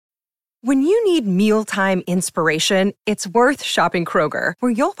When you need mealtime inspiration, it's worth shopping Kroger,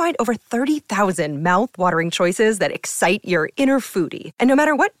 where you'll find over 30,000 mouth-watering choices that excite your inner foodie. And no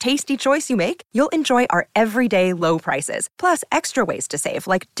matter what tasty choice you make, you'll enjoy our everyday low prices, plus extra ways to save,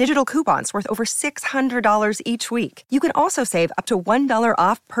 like digital coupons worth over $600 each week. You can also save up to $1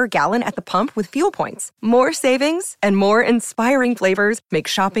 off per gallon at the pump with fuel points. More savings and more inspiring flavors make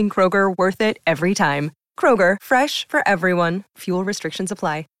shopping Kroger worth it every time. Kroger, fresh for everyone. Fuel restrictions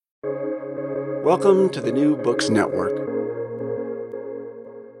apply. Welcome to the New Books Network.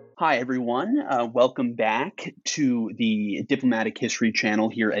 Hi, everyone. Welcome back to the Diplomatic History channel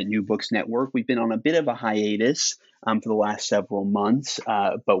here at New Books Network. We've been on a bit of a hiatus for the last several months,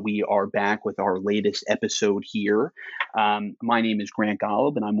 but we are back with our latest episode here. My name is Grant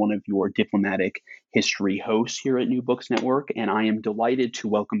Golub, and I'm one of your Diplomatic History hosts here at New Books Network, and I am delighted to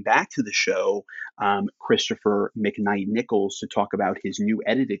welcome back to the show Christopher McKnight-Nichols to talk about his new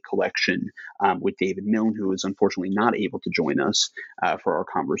edited collection with David Milne, who is unfortunately not able to join us for our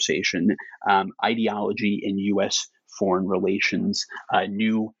conversation, Ideology in U.S. Foreign Relations,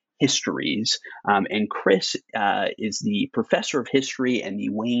 New Histories. And Chris is the professor of history and the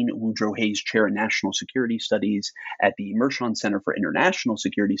Wayne Woodrow Hayes Chair in National Security Studies at the Mershon Center for International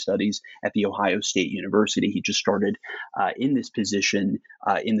Security Studies at The Ohio State University. He just started in this position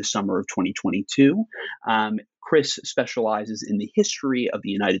in the summer of 2022. Chris specializes in the history of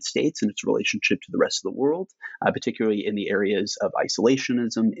the United States and its relationship to the rest of the world, particularly in the areas of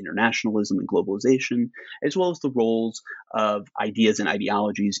isolationism, internationalism, and globalization, as well as the roles of ideas and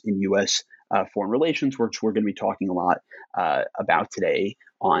ideologies in U.S. Foreign relations, which we're going to be talking a lot about today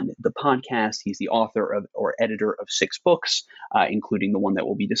on the podcast. He's the author of or editor of 6 books, including the one that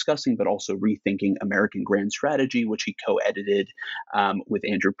we'll be discussing, but also Rethinking American Grand Strategy, which he co-edited with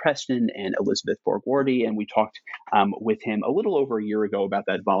Andrew Preston and Elizabeth Borgwardy. And we talked with him a little over a year ago about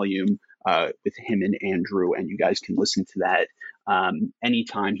that volume with him and Andrew, and you guys can listen to that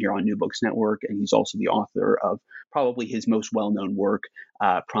anytime here on New Books Network. And he's also the author of probably his most well-known work,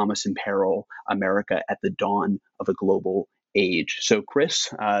 Promise and Peril, America at the Dawn of a Global Age. So,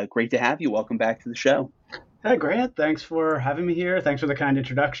 Chris, great to have you. Welcome back to the show. Hi, Grant. Thanks for having me here. Thanks for the kind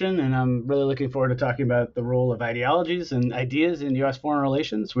introduction. And I'm really looking forward to talking about the role of ideologies and ideas in U.S. foreign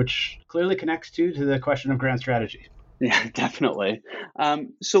relations, which clearly connects to the question of grand strategy. Yeah, definitely.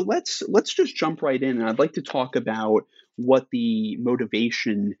 So let's just jump right in. And I'd like to talk about what the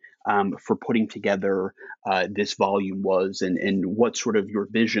motivation for putting together this volume was, and what sort of your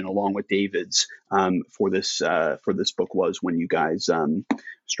vision, along with David's, for this book was when you guys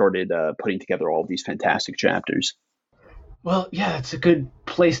started putting together all of these fantastic chapters. Well, yeah, it's a good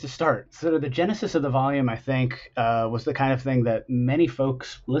place to start. So the genesis of the volume, I think, was the kind of thing that many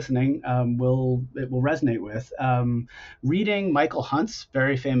folks listening will resonate with. Reading Michael Hunt's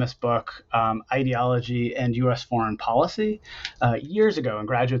very famous book, Ideology and U.S. Foreign Policy, years ago in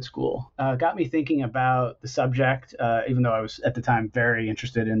graduate school, got me thinking about the subject, even though I was at the time very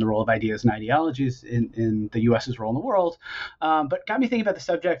interested in the role of ideas and ideologies in the U.S.'s role in the world, but got me thinking about the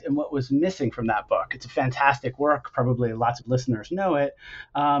subject and what was missing from that book. It's a fantastic work, probably lots of listeners know it,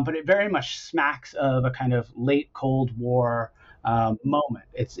 but it very much smacks of a kind of late Cold War moment.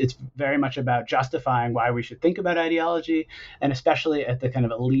 It's very much about justifying why we should think about ideology, and especially at the kind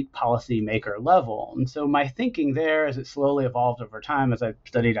of elite policy maker level. And so my thinking there, as it slowly evolved over time, as I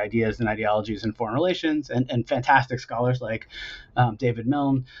studied ideas and ideologies in foreign relations, and fantastic scholars like David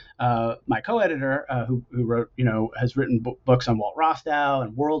Milne, my co-editor, who wrote, has written books on Walt Rostow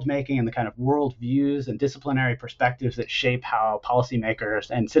and world making and the kind of world views and disciplinary perspectives that shape how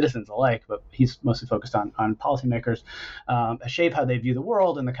policymakers and citizens alike, but he's mostly focused on policymakers, shape how they view the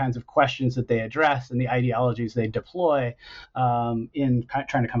world and the kinds of questions that they address and the ideologies they deploy in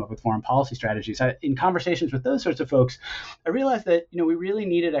trying to come up with foreign policy strategies. In conversations with those sorts of folks, I realized that we really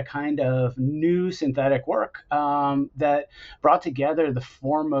needed a kind of new synthetic work that brought together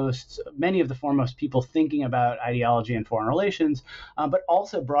many of the foremost people thinking about ideology and foreign relations, but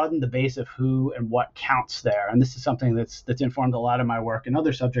also broadened the base of who and what counts there. And this is something that's informed a lot of my work in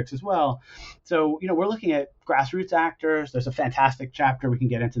other subjects as well. So we're looking at grassroots actors. There's a fantastic chapter, we can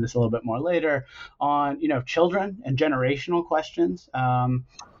get into this a little bit more later, on children and generational questions.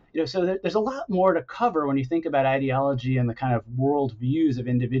 So there's a lot more to cover when you think about ideology and the kind of world views of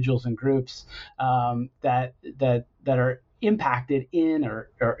individuals and groups that are impacted in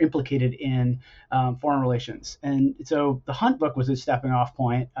or implicated in foreign relations. And so the Hunt book was a stepping off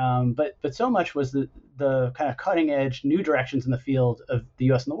point, but so much was the the kind of cutting edge new directions in the field of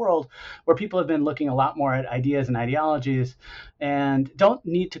the US and the world, where people have been looking a lot more at ideas and ideologies and don't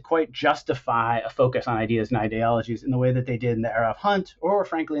need to quite justify a focus on ideas and ideologies in the way that they did in the era of Hunt, or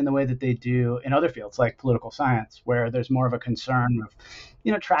frankly in the way that they do in other fields like political science, where there's more of a concern of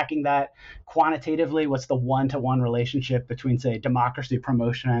tracking that quantitatively. What's the one-to-one relationship between, say, democracy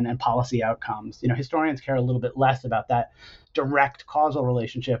promotion and policy outcomes? Historians care a little bit less about that direct causal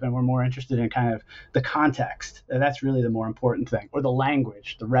relationship, and we're more interested in kind of the context. That's really the more important thing, or the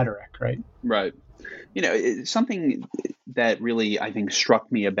language, the rhetoric, right? Right. Something that really, I think,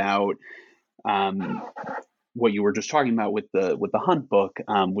 struck me about what you were just talking about with the Hunt book,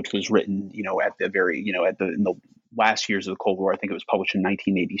 which was written, at the very, in the last years of the Cold War. I think it was published in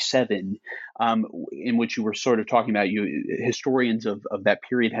 1987, in which you were sort of talking about historians of that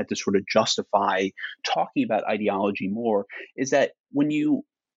period had to sort of justify talking about ideology more. Is that when you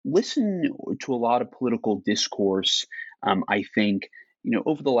listen to a lot of political discourse, I think,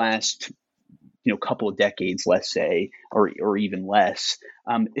 over the last couple of decades, let's say, or even less,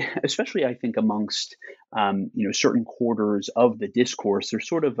 especially I think amongst certain quarters of the discourse, there's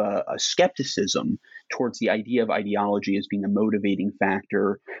sort of a skepticism towards the idea of ideology as being a motivating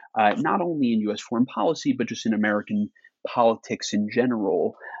factor, not only in U.S. foreign policy but just in American politics in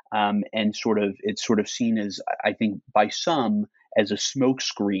general, and it's sort of seen as, I think, by some as a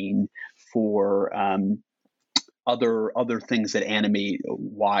smokescreen for other things that animate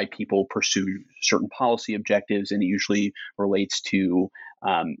why people pursue certain policy objectives, and it usually relates to,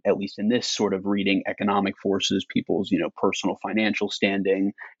 at least in this sort of reading, economic forces, people's personal financial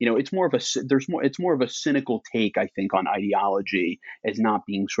standing. It's more of a cynical take, I think, on ideology as not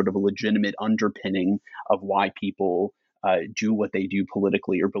being sort of a legitimate underpinning of why people do what they do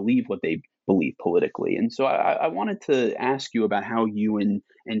politically or believe what they believe politically. And so I wanted to ask you about how you and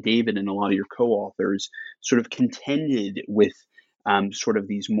David and a lot of your co-authors sort of contended with sort of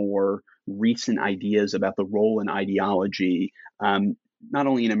these more recent ideas about the role in ideology, not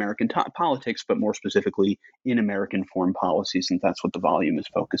only in American politics, but more specifically in American foreign policy, since that's what the volume is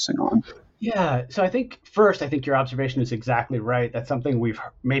focusing on. Yeah. So I think your observation is exactly right. That's something we've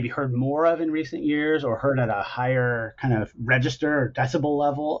maybe heard more of in recent years, or heard at a higher kind of register or decibel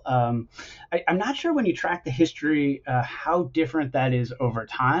level. I'm not sure when you track the history how different that is over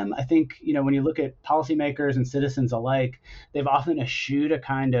time. I think, when you look at policymakers and citizens alike, they've often eschewed a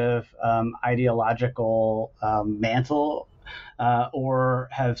kind of ideological mantle, or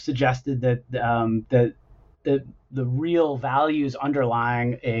have suggested that the real values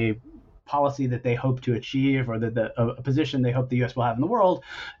underlying a policy that they hope to achieve, or a position they hope the U.S. will have in the world,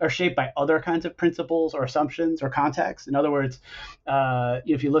 are shaped by other kinds of principles or assumptions or contexts. In other words,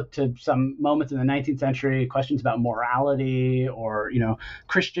 if you look to some moments in the 19th century, questions about morality or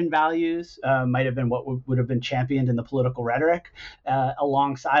Christian values might have been what would have been championed in the political rhetoric,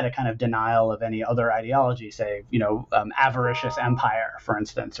 alongside a kind of denial of any other ideology, say avaricious empire, for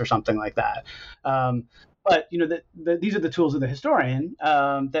instance, or something like that. But these are the tools of the historian,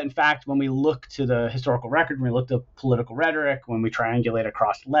 that in fact, when we look to the historical record, when we look to political rhetoric, when we triangulate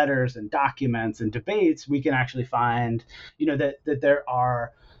across letters and documents and debates, we can actually find that there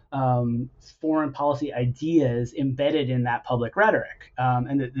are foreign policy ideas embedded in that public rhetoric,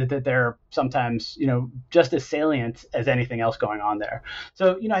 and that they're sometimes just as salient as anything else going on there.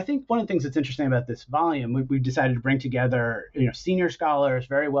 So I think one of the things that's interesting about this volume, we've decided to bring together senior scholars,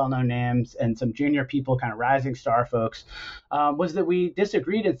 very well-known names, and some junior people, kind of rising star folks, was that we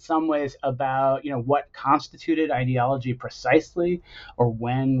disagreed in some ways about what constituted ideology precisely, or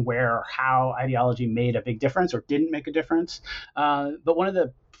when, where, or how ideology made a big difference or didn't make a difference. But one of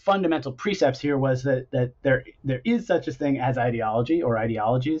the fundamental precepts here was that there is such a thing as ideology or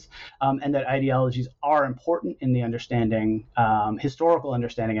ideologies, and that ideologies are important in the understanding, historical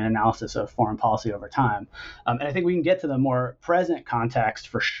understanding and analysis of foreign policy over time. And I think we can get to the more present context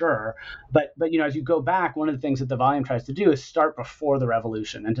for sure. But as you go back, one of the things that the volume tries to do is start before the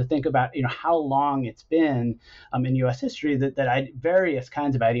revolution, and to think about how long it's been in U.S. history that various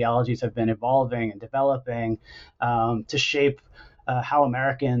kinds of ideologies have been evolving and developing to shape how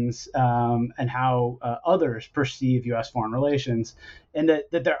Americans and how others perceive U.S. foreign relations, and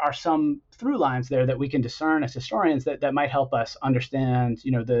that there are some through lines there that we can discern as historians that might help us understand,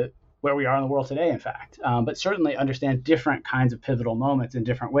 where we are in the world today, in fact, but certainly understand different kinds of pivotal moments in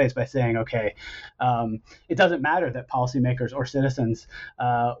different ways by saying, okay, it doesn't matter that policymakers or citizens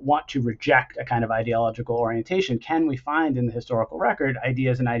want to reject a kind of ideological orientation. Can we find in the historical record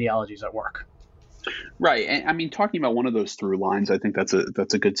ideas and ideologies at work? Right. And I mean, talking about one of those through lines, I think that's a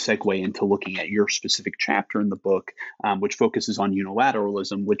good segue into looking at your specific chapter in the book, which focuses on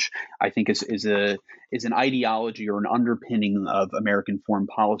unilateralism, which I think is an ideology or an underpinning of American foreign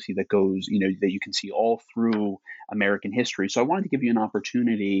policy that goes, that you can see all through American history. So I wanted to give you an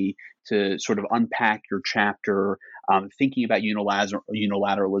opportunity to sort of unpack your chapter, thinking about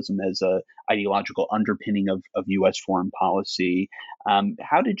unilateralism as a ideological underpinning of U.S. foreign policy.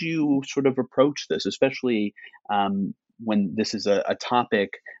 How did you sort of approach this, especially when this is a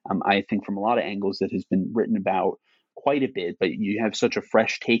topic, I think from a lot of angles that has been written about quite a bit, but you have such a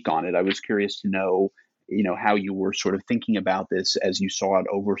fresh take on it. I was curious to know, how you were sort of thinking about this as you saw it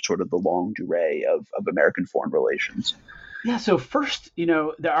over sort of the longue durée of American foreign relations. Yeah, so first,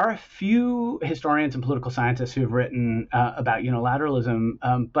 there are a few historians and political scientists who have written about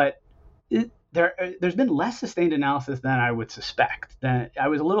unilateralism, but there's been less sustained analysis than I would suspect. That I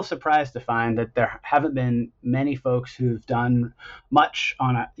was a little surprised to find that there haven't been many folks who've done much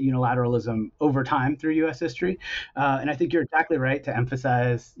on unilateralism over time through U.S. history. And I think you're exactly right to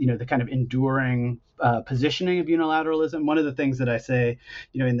emphasize, the kind of enduring positioning of unilateralism. One of the things that I say,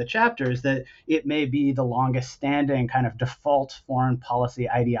 in the chapter is that it may be the longest standing kind of default foreign policy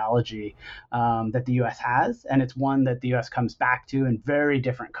ideology that the U.S. has. And it's one that the U.S. comes back to in very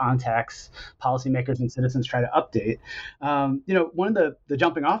different contexts. Policymakers and citizens try to update. One of the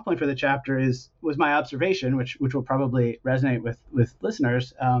jumping off point for the chapter was my observation, which will probably resonate with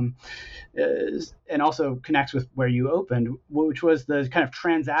listeners, and also connects with where you opened, which was the kind of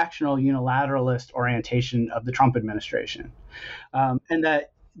transactional unilateralist orientation of the Trump administration, and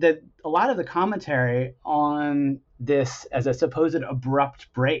that a lot of the commentary on this as a supposed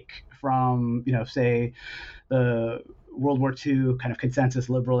abrupt break from, say, the World War II kind of consensus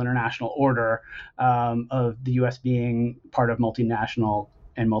liberal international order of the U.S. being part of multinational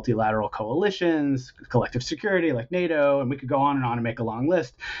and multilateral coalitions, collective security like NATO, and we could go on and make a long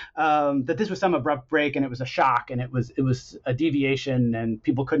list, that this was some abrupt break and it was a shock and it was a deviation and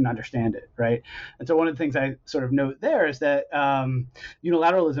people couldn't understand it, right? And so one of the things I sort of note there is that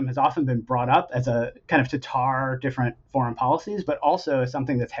unilateralism has often been brought up as a kind of to tar different foreign policies, but also as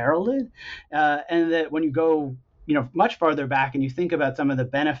something that's heralded, and that when you go much farther back and you think about some of the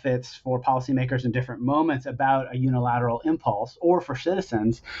benefits for policymakers in different moments about a unilateral impulse or for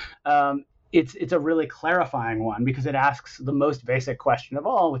citizens, it's a really clarifying one because it asks the most basic question of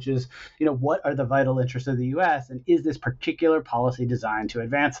all, which is, what are the vital interests of the U.S. and is this particular policy designed to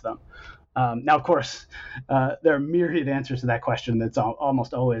advance them? Now, of course, there are myriad answers to that question that's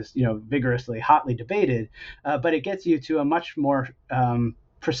almost always, vigorously, hotly debated, but it gets you to a much more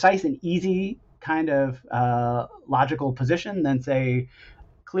precise and easy kind of logical position than, say,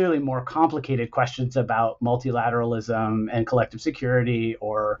 clearly more complicated questions about multilateralism and collective security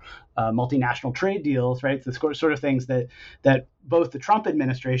or multinational trade deals, right? The sort of things that both the Trump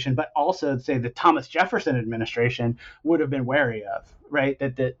administration, but also, say, the Thomas Jefferson administration would have been wary of, right?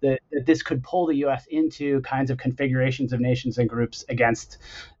 That this could pull the U.S. into kinds of configurations of nations and groups against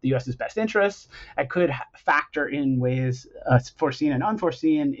the U.S.'s best interests. It could factor in ways foreseen and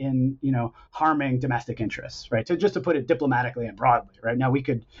unforeseen in, harming domestic interests, right? So just to put it diplomatically and broadly, right? Now we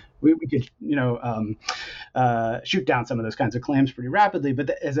could shoot down some of those kinds of claims pretty rapidly, but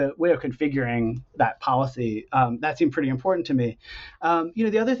as a way of configuring that policy, that seemed pretty important to me.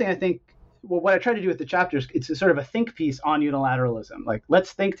 The other thing I think, what I try to do with the chapters, it's a sort of a think piece on unilateralism. Like,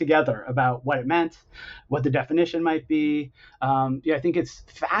 let's think together about what it meant, what the definition might be. I think it's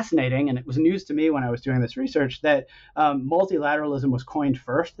fascinating, and it was news to me when I was doing this research, that multilateralism was coined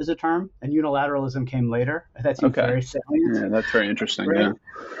first as a term, and unilateralism came later. That seems very salient. Yeah, that's very interesting. Right?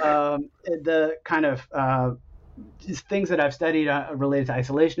 Yeah. The kind of things that I've studied related to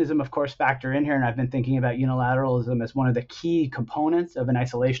isolationism, of course, factor in here. And I've been thinking about unilateralism as one of the key components of an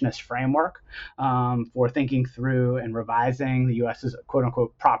isolationist framework for thinking through and revising the U.S.'s quote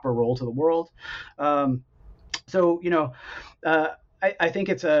unquote proper role to the world. I think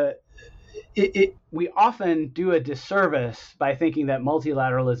we often do a disservice by thinking that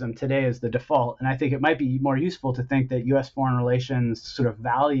multilateralism today is the default. And I think it might be more useful to think that U.S. foreign relations sort of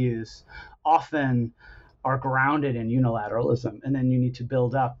values often are grounded in unilateralism. And then you need to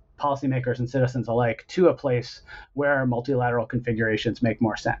build up policymakers and citizens alike to a place where multilateral configurations make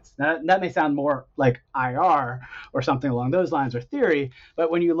more sense. Now, that may sound more like IR or something along those lines or theory,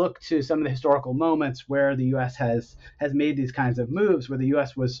 but when you look to some of the historical moments where the U.S. has made these kinds of moves, where the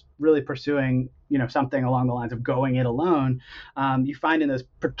U.S. was really pursuing something along the lines of going it alone, you find in those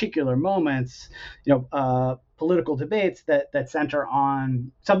particular moments, political debates that center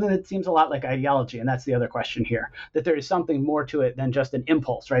on something that seems a lot like ideology. And that's the other question here, that there is something more to it than just an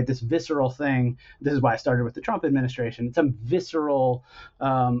impulse, right? This visceral thing. This is why I started with the Trump administration. It's some visceral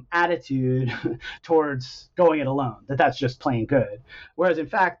attitude towards going it alone, that's just plain good. Whereas in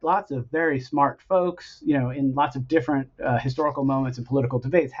fact, lots of very smart folks, in lots of different historical moments and political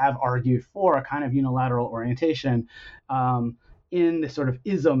debates have argued for a kind of unilateral orientation, in this sort of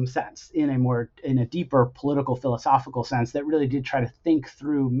ism sense, in a deeper political philosophical sense that really did try to think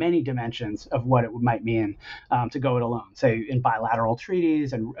through many dimensions of what it might mean to go it alone, say in bilateral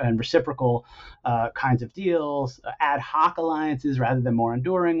treaties and reciprocal kinds of deals, ad hoc alliances rather than more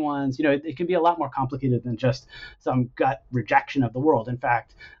enduring ones. It can be a lot more complicated than just some gut rejection of the world. In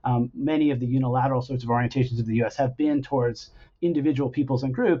fact, many of the unilateral sorts of orientations of the U.S. have been towards individual peoples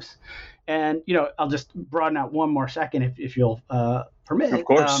and groups. And, I'll just broaden out one more second if you'll permit. Of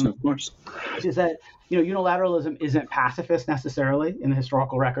course. Is that, unilateralism isn't pacifist necessarily in the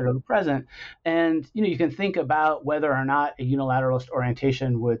historical record of the present. And, you can think about whether or not a unilateralist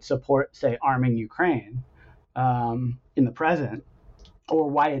orientation would support, say, arming Ukraine in the present, or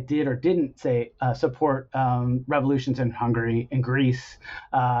why it did or didn't, say, support revolutions in Hungary and Greece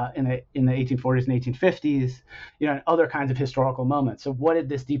in the 1840s and 1850s, and other kinds of historical moments. So what did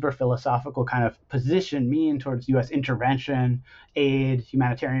this deeper philosophical kind of position mean towards U.S. intervention, aid,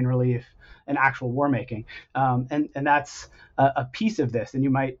 humanitarian relief, and actual war making? And that's a piece of this. And you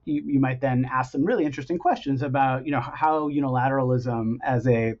might then ask some really interesting questions about, how unilateralism as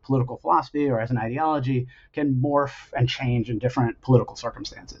a political philosophy or as an ideology can morph and change in different political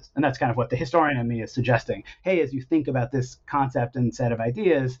circumstances. And that's kind of what the historian in me is suggesting. Hey, as you think about this concept and set of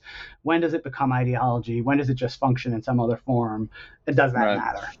ideas, when does it become ideology? When does it just function in some other form? And does that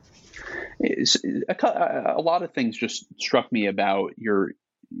matter? A lot of things just struck me about your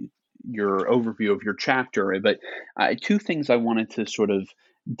overview of your chapter, but two things I wanted to sort of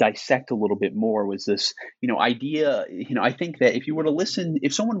dissect a little bit more was this, idea. I think that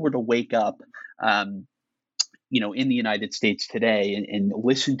if someone were to wake up, in the United States today and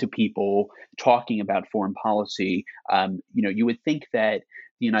listen to people talking about foreign policy, you would think that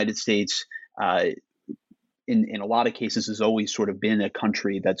the United States, in a lot of cases, has always sort of been a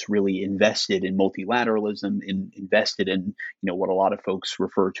country that's really invested in multilateralism, invested in what a lot of folks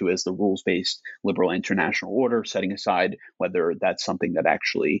refer to as the rules-based liberal international order, setting aside whether that's something that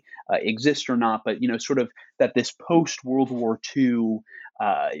actually exists or not. But sort of that this post-World War II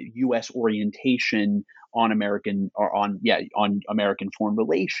U.S. orientation on American foreign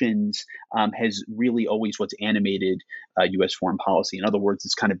relations has really always what's animated U.S. foreign policy. In other words,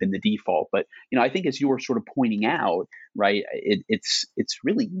 it's kind of been the default. But I think as you were sort of pointing out, right, it's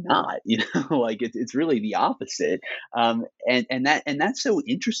really not. Like it's really the opposite. And that's so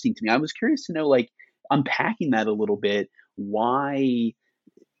interesting to me. I was curious to know, like, unpacking that a little bit, why.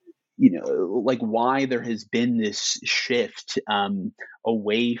 Why there has been this shift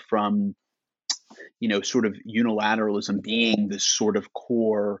away from sort of unilateralism being this sort of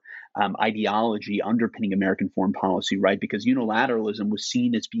core ideology underpinning American foreign policy, right? Because unilateralism was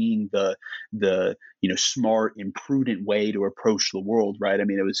seen as being the smart and prudent way to approach the world, right? I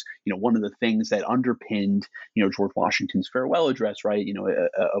mean, it was one of the things that underpinned George Washington's farewell address, right?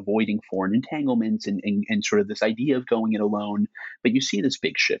 Avoiding foreign entanglements and sort of this idea of going it alone. But you see this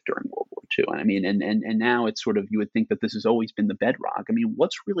big shift during World War II. I mean, and now it's sort of, you would think that this has always been the bedrock. I mean,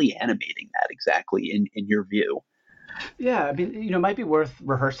 what's really animating that exactly in your view? Yeah, I mean, it might be worth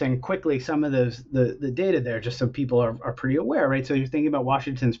rehearsing quickly some of the data there, just so people are pretty aware, right? So you're thinking about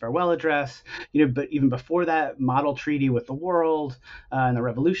Washington's farewell address, but even before that, model treaty with the world in the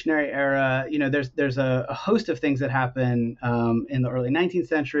Revolutionary era. There's a host of things that happen in the early 19th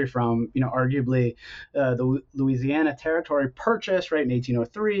century, from arguably the Louisiana Territory Purchase, right, in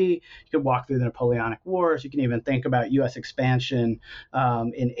 1803. You could walk through the Napoleonic Wars. You can even think about U.S. expansion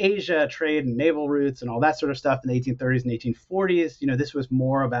in Asia, trade and naval routes, and all that sort of stuff in the 1830s and 1840s. This was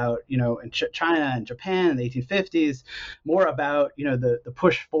more about, in China and Japan in the 1850s, more about, the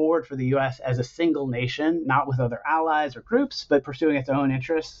push forward for the U.S. as a single nation, not with other allies or groups, but pursuing its own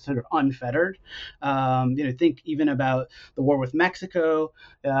interests, sort of unfettered. Think even about the war with Mexico,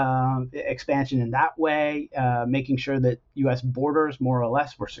 expansion in that way, making sure that U.S. borders more or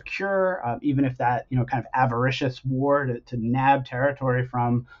less were secure, even if that, kind of avaricious war to nab territory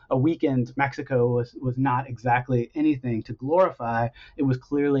from a weakened Mexico was not exactly anything to glorify. It was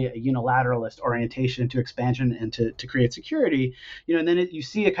clearly a unilateralist orientation to expansion and to create security. And then you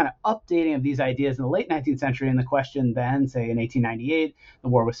see a kind of updating of these ideas in the late 19th century, and the question then, say in 1898, the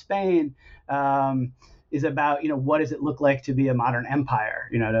war with Spain, is about, what does it look like to be a modern empire?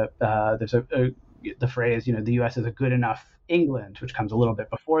 There's the phrase, the U.S. is a good enough England, which comes a little bit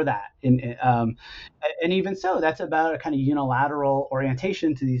before that. And even so, that's about a kind of unilateral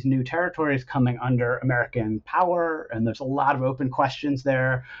orientation to these new territories coming under American power. And there's a lot of open questions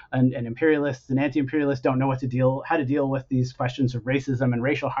there. And imperialists and anti-imperialists don't know how to deal with these questions of racism and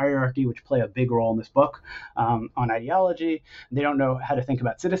racial hierarchy, which play a big role in this book on ideology. They don't know how to think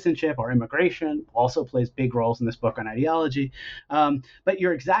about citizenship or immigration, also plays big roles in this book on ideology. But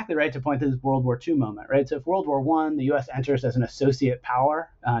you're exactly right to point to this World War II moment, right? So if World War I, the U.S. enters as an associate power,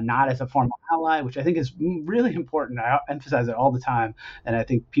 not as a formal ally, which I think is really important. I emphasize it all the time, and I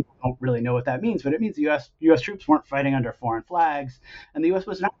think people don't really know what that means, but it means the U.S. troops weren't fighting under foreign flags, and the U.S.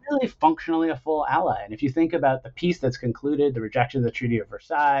 was not really functionally a full ally. And if you think about the peace that's concluded, the rejection of the Treaty of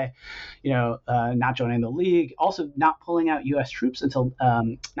Versailles, not joining the League, also not pulling out U.S. troops until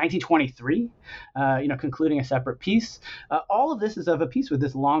 1923, concluding a separate peace. All of this is of a piece with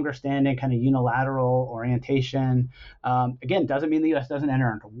this longer-standing kind of unilateral orientation. Again, doesn't mean the U.S. doesn't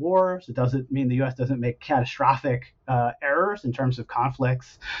enter into wars. It doesn't mean the U.S. doesn't make catastrophic errors in terms of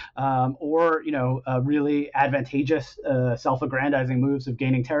conflicts, or really advantageous self-aggrandizing moves of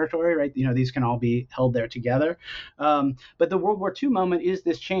gaining territory. Right? These can all be held there together. But the World War II moment is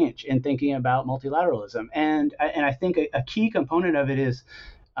this change in thinking about multilateralism, and I think a key component of it is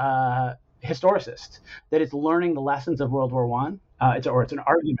historicist, that it's learning the lessons of World War I. It's an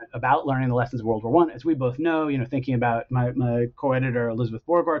argument about learning the lessons of World War I. As we both know, thinking about my co-editor Elizabeth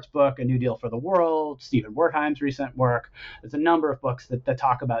Borgart's book, A New Deal for the World, Stephen Wertheim's recent work. There's a number of books that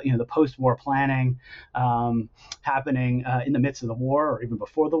talk about the post-war planning happening in the midst of the war or even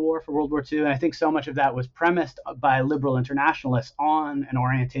before the war for World War II. And I think so much of that was premised by liberal internationalists on an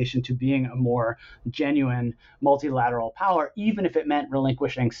orientation to being a more genuine multilateral power, even if it meant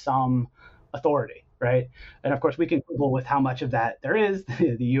relinquishing some authority. Right. And of course, we can quibble with how much of that there is.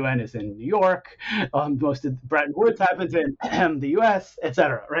 The UN is in New York. Most of Bretton Woods happens in the US, et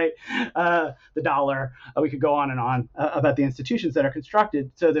cetera. Right. The dollar. We could go on and on about the institutions that are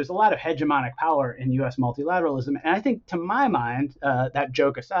constructed. So there's a lot of hegemonic power in US multilateralism. And I think, to my mind, that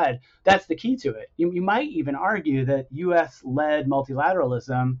joke aside, that's the key to it. You might even argue that US led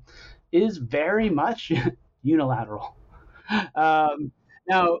multilateralism is very much unilateral.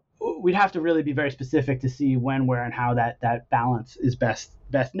 Now, we'd have to really be very specific to see when, where, and how that balance is best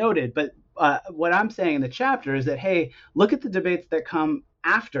noted. But what I'm saying in the chapter is that, hey, look at the debates that come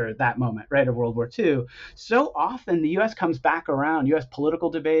after that moment, right, of World War II. So often the U.S. comes back around, U.S. political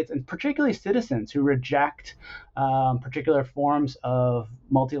debates, and particularly citizens who reject particular forms of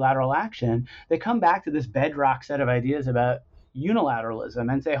multilateral action. They come back to this bedrock set of ideas about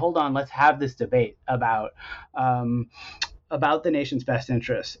unilateralism and say, hold on, let's have this debate about the nation's best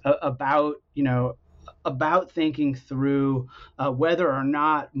interests, about thinking through whether or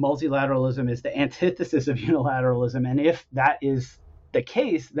not multilateralism is the antithesis of unilateralism. And if that is the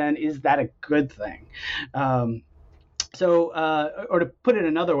case, then is that a good thing? Or to put it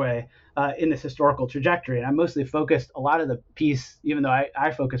another way, in this historical trajectory, and I mostly focused a lot of the piece, even though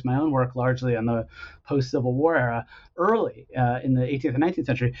I focused my own work largely on the post-Civil War era, early in the 18th and 19th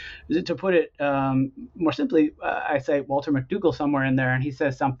century. To put it more simply, I cite Walter McDougall somewhere in there, and he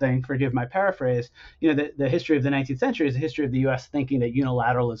says something, forgive my paraphrase, the history of the 19th century is the history of the U.S. thinking that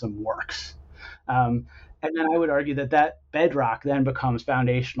unilateralism works. And then I would argue that bedrock then becomes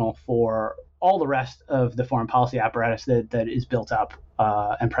foundational for all the rest of the foreign policy apparatus that is built up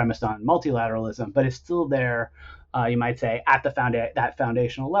and premised on multilateralism, but it's still there, you might say, at that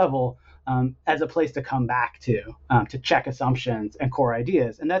foundational level as a place to come back to check assumptions and core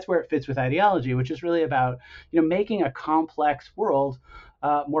ideas. And that's where it fits with ideology, which is really about making a complex world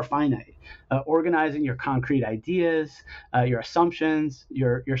more finite, organizing your concrete ideas, your assumptions,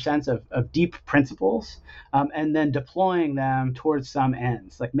 your sense of deep principles, and then deploying them towards some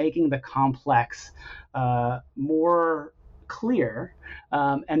ends, like making the complex more clear,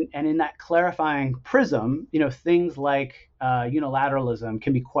 and in that clarifying prism, things like unilateralism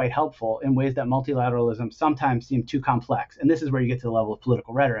can be quite helpful in ways that multilateralism sometimes seem too complex. And this is where you get to the level of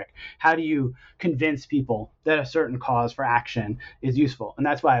political rhetoric. How do you convince people that a certain cause for action is useful. And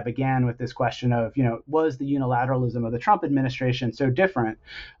that's why I began with this question of, was the unilateralism of the Trump administration so different?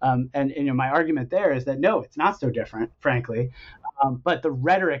 And my argument there is that no, it's not so different, frankly. But the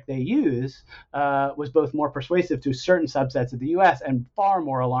rhetoric they use was both more persuasive to certain subsets of the U.S. and far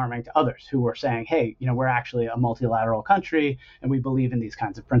more alarming to others who were saying, hey, we're actually a multilateral country and we believe in these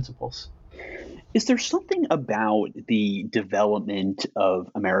kinds of principles. Is there something about the development of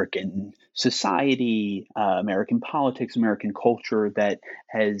American society, American politics, American culture that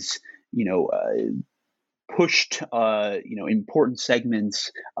has, pushed important segments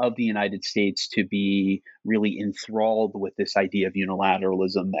of the United States to be really enthralled with this idea of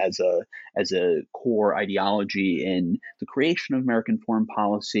unilateralism as a core ideology in the creation of American foreign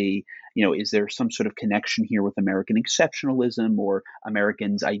policy? Is there some sort of connection here with American exceptionalism or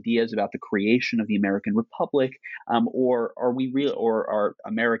Americans' ideas about the creation of the American Republic, or are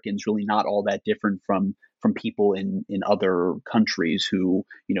Americans really not all that different from people in other countries who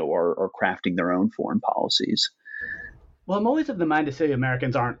are crafting their own foreign policies? Well, I'm always of the mind to say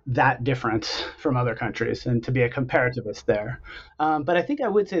Americans aren't that different from other countries and to be a comparativist there. But I think I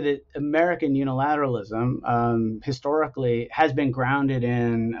would say that American unilateralism historically has been grounded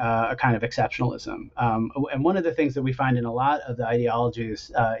in a kind of exceptionalism. And one of the things that we find in a lot of the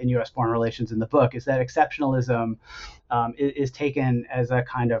ideologies in U.S. foreign relations in the book is that exceptionalism is taken as a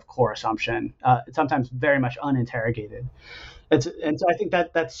kind of core assumption, sometimes very much uninterrogated. And so I think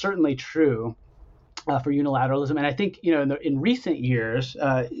that that's certainly true for unilateralism. And I think, in recent years,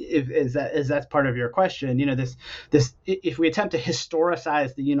 if that's part of your question, this if we attempt to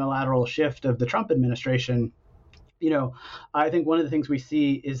historicize the unilateral shift of the Trump administration, I think one of the things we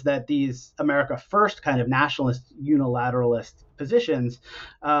see is that these America First kind of nationalist unilateralist positions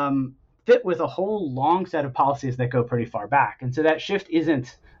fit with a whole long set of policies that go pretty far back. And so that shift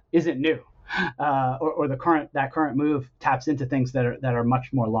isn't new. Or that current move taps into things that are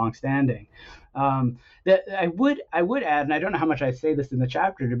much more longstanding. That I would add, and I don't know how much I say this in the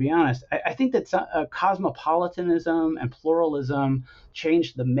chapter, to be honest. I think that cosmopolitanism and pluralism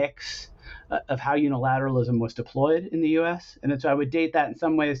changed the mix of how unilateralism was deployed in the U.S. And so I would date that in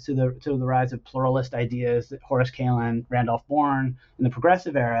some ways to the rise of pluralist ideas that Horace Kalin, Randolph Bourne in the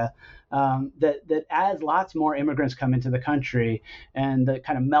progressive era. That as lots more immigrants come into the country and the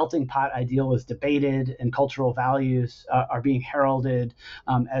kind of melting pot ideal is debated and cultural values are being heralded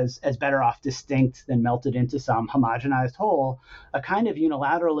as better off distinct than melted into some homogenized whole, a kind of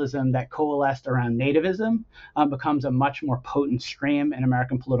unilateralism that coalesced around nativism becomes a much more potent stream in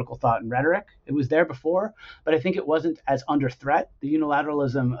American political thought and rhetoric. It was there before, but I think it wasn't as under threat. The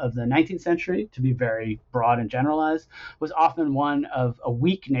unilateralism of the 19th century, to be very broad and generalized, was often one of a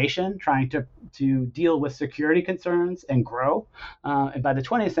weak nation trying to deal with security concerns and grow. And by the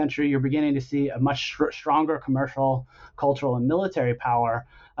 20th century, you're beginning to see a much stronger commercial, cultural, and military power,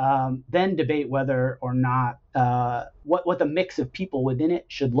 then debate whether or not what the mix of people within it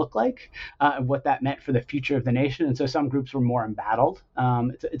should look like, and what that meant for the future of the nation. And so some groups were more embattled.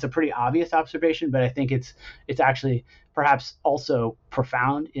 It's a pretty obvious observation, but I think it's actually perhaps also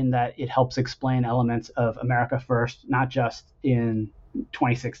profound in that it helps explain elements of America First, not just in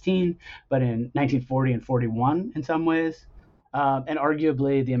 2016, but in 1940 and 41 in some ways. And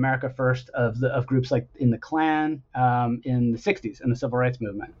arguably the America First of groups like in the Klan in the 60s and the Civil Rights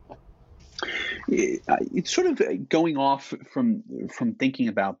Movement. It's sort of going off from thinking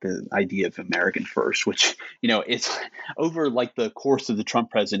about the idea of American First, which, it's over like the course of the Trump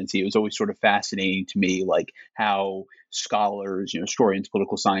presidency. It was always sort of fascinating to me, like how scholars, historians,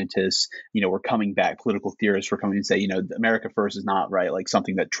 political scientists, were coming back, political theorists were coming and say, America First is not right, like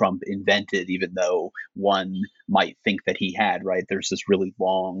something that Trump invented, even though one might think that he had, right? There's this really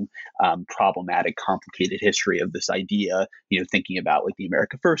long, problematic, complicated history of this idea, thinking about like the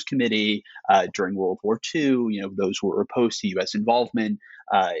America First Committee during World War II, those who were opposed to U.S. involvement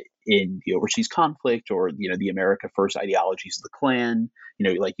in the overseas conflict, or the America First ideologies of the Klan.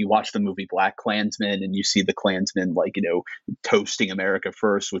 Like you watch the movie Black Klansman and you see the Klansmen like toasting America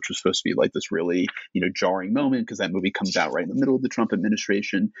First, which was supposed to be like this really jarring moment because that movie comes out right in the middle of the Trump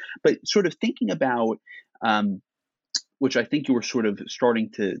administration. But sort of thinking about which I think you were sort of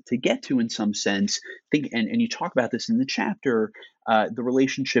starting to get to in some sense, and you talk about this in the chapter, the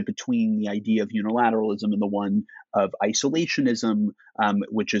relationship between the idea of unilateralism and the one of isolationism,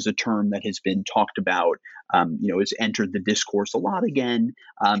 which is a term that has been talked about, has entered the discourse a lot again,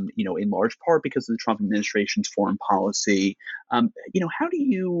 in large part because of the Trump administration's foreign policy. How do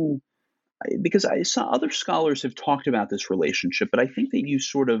you, because I saw other scholars have talked about this relationship, but I think that you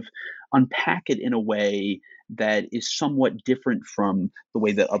sort of unpack it in a way that is somewhat different from the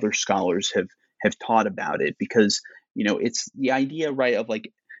way that other scholars have have taught about it, because it's the idea, right, of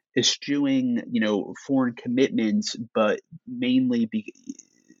like eschewing foreign commitments, but mainly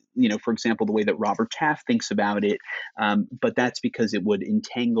for example, the way that Robert Taft thinks about it, but that's because it would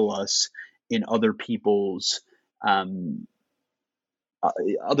entangle us in um,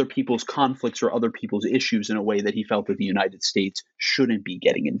 other people's conflicts or other people's issues in a way that he felt that the United States shouldn't be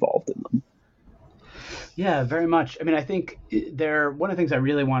getting involved in them. Yeah, very much. I mean, I think one of the things I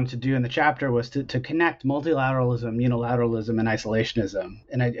really wanted to do in the chapter was to connect multilateralism, unilateralism, and isolationism,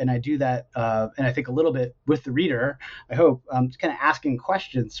 and I do that, and I think a little bit with the reader. I hope kind of asking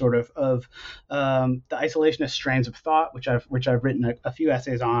questions, sort of the isolationist strains of thought, which I've written a few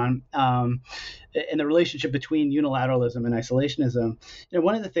essays on, and the relationship between unilateralism and isolationism.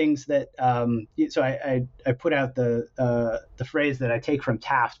 One of the things that so I put out the phrase that I take from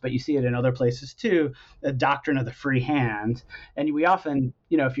Taft, but you see it in other places too, the doctrine of the free hand. And we often,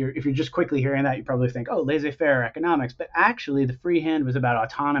 if you're just quickly hearing that, you probably think, oh, laissez-faire economics. But actually, the free hand was about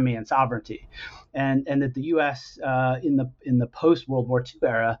autonomy and sovereignty, and that the U.S. In the post World War II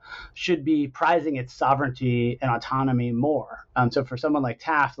era should be prizing its sovereignty and autonomy more. So for someone like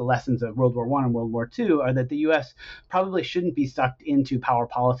Taft, the lessons of World War I and World War II are that the U.S. probably shouldn't be sucked into power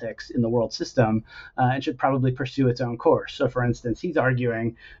politics in the world system, and should probably pursue its own course. So, for instance, he's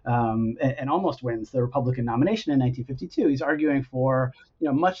arguing, and almost wins the Republican nomination in 1952. He's arguing for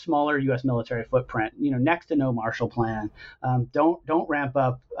much smaller U.S. military footprint, next to no Marshall Plan. Don't ramp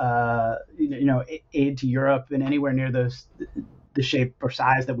up, aid to Europe in anywhere near the shape or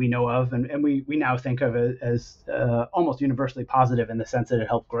size that we know of, and we now think of it as almost universally positive in the sense that it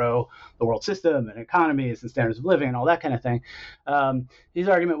helped grow the world system and economies and standards of living and all that kind of thing. His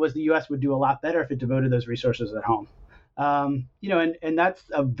argument was the U.S. would do a lot better if it devoted those resources at home. And that's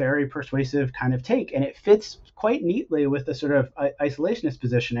a very persuasive kind of take, and it fits quite neatly with the sort of isolationist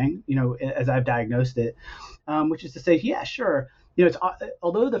positioning, as I've diagnosed it, which is to say, yeah, sure. It's,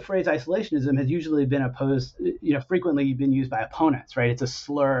 although the phrase isolationism has usually been opposed, frequently been used by opponents, right? It's a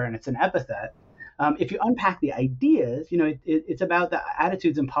slur and it's an epithet. If you unpack the ideas, it's about the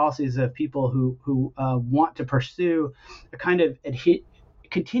attitudes and policies of people who want to pursue a kind of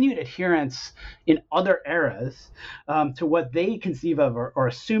continued adherence in other eras to what they conceive of or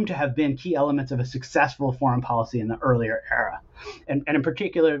assume to have been key elements of a successful foreign policy in the earlier era. And in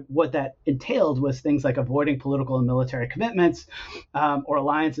particular, what that entailed was things like avoiding political and military commitments or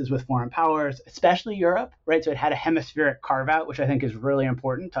alliances with foreign powers, especially Europe, right? So it had a hemispheric carve out, which I think is really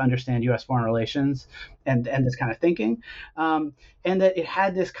important to understand U.S. foreign relations and this kind of thinking. And that it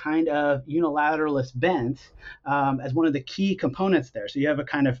had this kind of unilateralist bent as one of the key components there. So you have a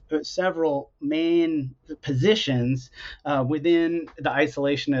kind of several main positions within the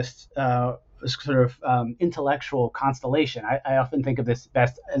isolationist sort of intellectual constellation. I often think of this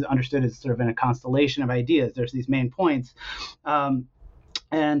best as understood as sort of in a constellation of ideas. There's these main points, and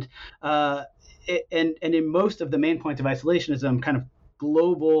in most of the main points of isolationism, kind of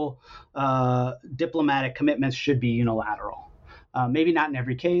global diplomatic commitments should be unilateral. Maybe not in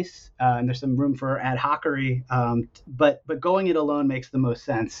every case, and there's some room for ad hocery, but going it alone makes the most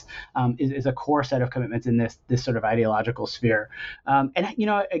sense, is a core set of commitments in this sort of ideological sphere. And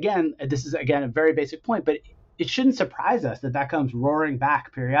again, this is a very basic point, but it shouldn't surprise us that comes roaring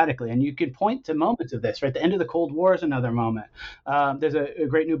back periodically. And you can point to moments of this, right? The end of the Cold War is another moment. There's a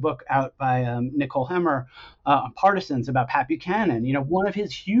great new book out by Nicole Hemmer on partisans about Pat Buchanan. One of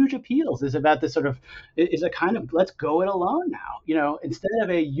his huge appeals is about this sort of, is a kind of, let's go it alone now. Instead of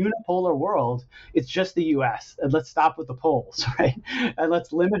a unipolar world, it's just the U.S. And let's stop with the poles, right? And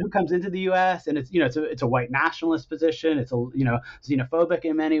let's limit who comes into the U.S. And it's a white nationalist position. It's xenophobic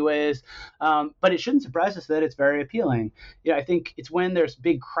in many ways, but it shouldn't surprise us that it's very appealing. I think it's when there's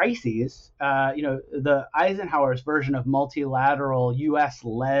big crises, the Eisenhower's version of multilateral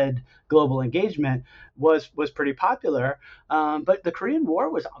U.S.-led global engagement was pretty popular, but the Korean War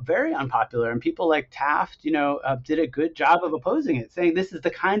was very unpopular, and people like Taft, did a good job of opposing it, saying this is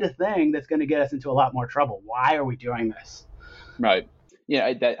the kind of thing that's going to get us into a lot more trouble. Why are we doing this? Right.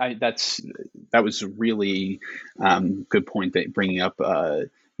 Yeah, that was a really good point that bringing up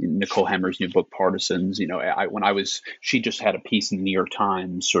Nicole Hemmer's new book, Partisans. She just had a piece in the New York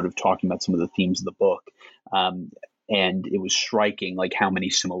Times sort of talking about some of the themes of the book. And it was striking, like how many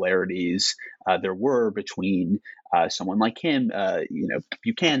similarities there were between someone like him,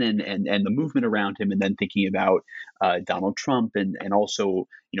 Buchanan, and the movement around him, and then thinking about Donald Trump and also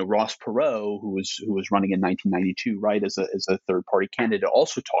Ross Perot, who was running in 1992, right, as a third party candidate,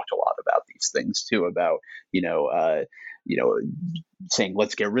 also talked a lot about these things too, about saying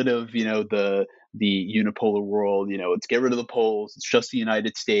let's get rid of the the unipolar world. Let's get rid of the poles. It's just the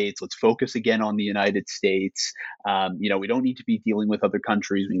United States. Let's focus again on the United States. We don't need to be dealing with other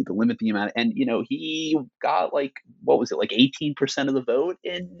countries. We need to limit the amount. And he got what was it, 18% of the vote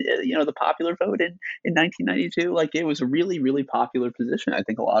in the popular vote in 1992. It was a really, really popular position. I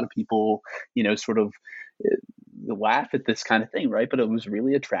think a lot of people sort of laugh at this kind of thing, right? But it was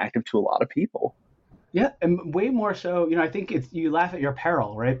really attractive to a lot of people. Yeah, and way more so, I think you laugh at your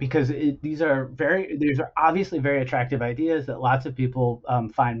peril, right? Because these are obviously very attractive ideas that lots of people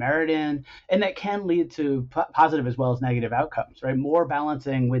find merit in, and that can lead to positive as well as negative outcomes, right? More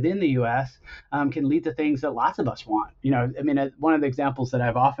balancing within the U.S. Can lead to things that lots of us want. One of the examples that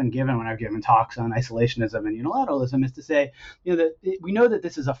I've often given when I've given talks on isolationism and unilateralism is to say, that we know that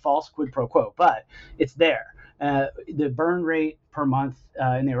this is a false quid pro quo, but it's there. The burn rate per month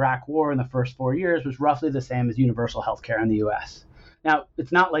in the Iraq War in the first 4 years was roughly the same as universal health care in the U.S. Now,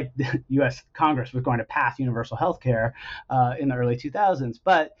 it's not like the U.S. Congress was going to pass universal health care in the early 2000s,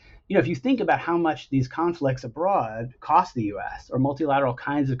 but if you think about how much these conflicts abroad cost the U.S. or multilateral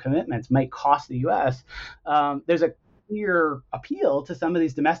kinds of commitments might cost the U.S., there's a clear appeal to some of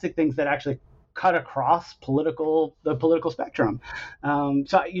these domestic things that actually cut across the political spectrum.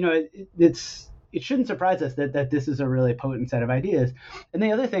 It shouldn't surprise us that this is a really potent set of ideas. And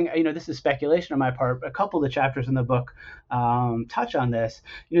the other thing, this is speculation on my part, but a couple of the chapters in the book touch on this.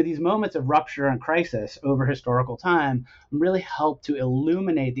 These moments of rupture and crisis over historical time really help to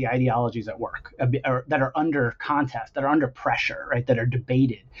illuminate the ideologies at work that are under contest, that are under pressure, right, that are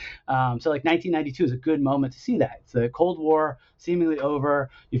debated. So 1992 is a good moment to see that. It's the Cold War seemingly over.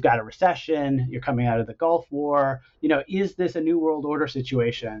 You've got a recession. You're coming out of the Gulf War. Is this a new world order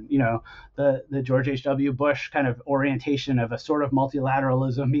situation? The George H.W. Bush kind of orientation of a sort of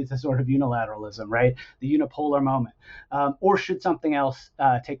multilateralism meets a sort of unilateralism, right? The unipolar moment. Or should something else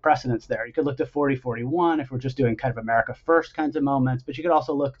take precedence there? You could look to 40-41 if we're just doing kind of America first kinds of moments, but you could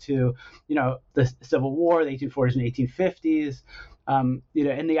also look to, the Civil War, the 1840s and 1850s. And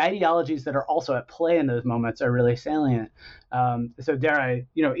the ideologies that are also at play in those moments are really salient. So dare I,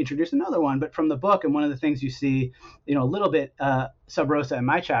 introduce another one, but from the book, and one of the things you see, a little bit sub rosa in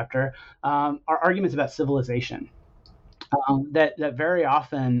my chapter, are arguments about civilization. That very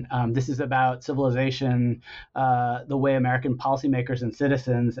often this is about civilization, the way American policymakers and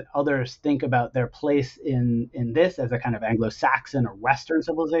citizens and others think about their place in this as a kind of Anglo-Saxon or Western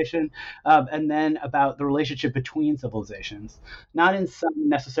civilization, and then about the relationship between civilizations, not in some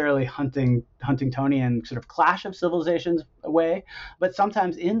necessarily Huntingtonian sort of clash of civilizations way, but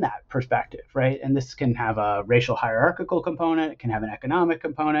sometimes in that perspective, right? And this can have a racial hierarchical component, it can have an economic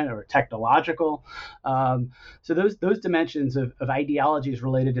component or a technological. So those dimensions of ideologies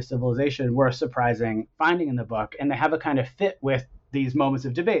related to civilization were a surprising finding in the book, and they have a kind of fit with these moments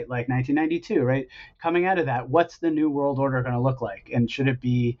of debate, like 1992, right? Coming out of that, what's the new world order going to look like? And should it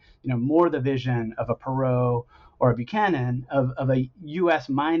be, more the vision of a Perot or a Buchanan of a U.S.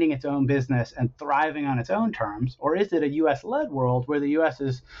 minding its own business and thriving on its own terms? Or is it a U.S.-led world where the U.S.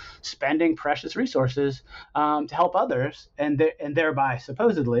 is spending precious resources to help others and thereby,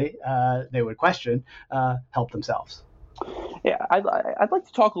 supposedly, they would question, help themselves? Yeah, I'd like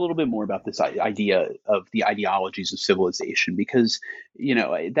to talk a little bit more about this idea of the ideologies of civilization, because,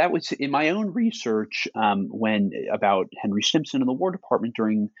 that was in my own research when about Henry Stimson and the War Department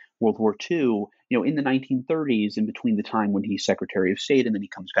during World War II, in the 1930s, in between the time when he's Secretary of State and then he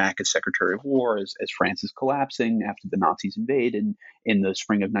comes back as Secretary of War as France is collapsing after the Nazis invade in the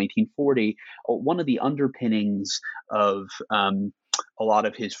spring of 1940, one of the underpinnings of a lot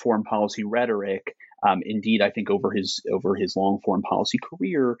of his foreign policy rhetoric, indeed, I think over his long foreign policy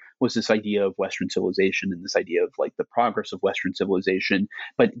career, was this idea of Western civilization and this idea of the progress of Western civilization.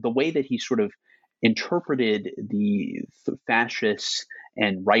 But the way that he sort of interpreted the fascist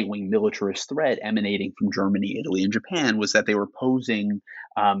and right-wing militarist threat emanating from Germany, Italy, and Japan was that they were posing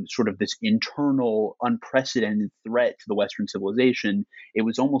sort of this internal, unprecedented threat to the Western civilization. It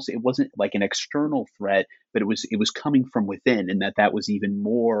wasn't like an external threat, but it was coming from within, and that was even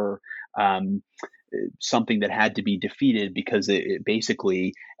more something that had to be defeated, because it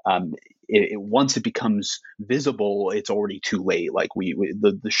basically once it becomes visible, it's already too late. Like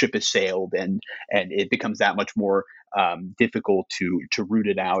the ship has sailed, and it becomes that much more difficult to root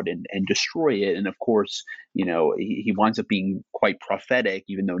it out and destroy it. And of course, he winds up being quite prophetic,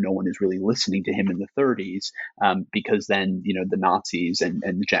 even though no one is really listening to him in the 30s, because then the Nazis and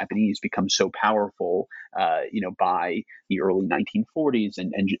the Japanese become so powerful, by the early 1940s,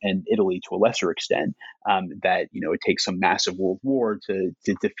 and Italy to a lesser extent, that it takes some massive world war to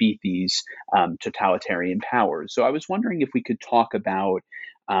defeat these totalitarian powers. So I was wondering if we could talk about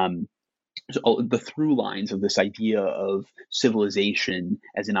the through lines of this idea of civilization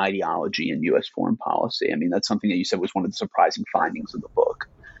as an ideology in U.S. foreign policy. I mean, that's something that you said was one of the surprising findings of the book.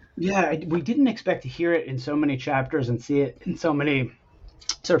 Yeah, we didn't expect to hear it in so many chapters and see it in so many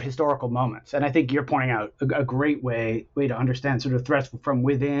sort of historical moments. And I think you're pointing out a great way to understand sort of threats from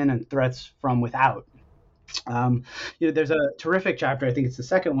within and threats from without. There's a terrific chapter, I think it's the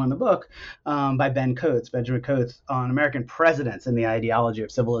second one in the book, by Benjamin Coates, on American presidents and the ideology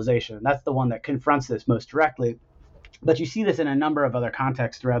of civilization. And that's the one that confronts this most directly. But you see this in a number of other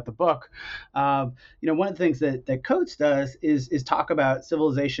contexts throughout the book. One of the things that Coates does is talk about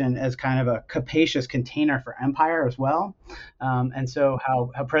civilization as kind of a capacious container for empire as well. And so how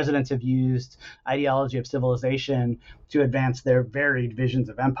presidents have used ideology of civilization to advance their varied visions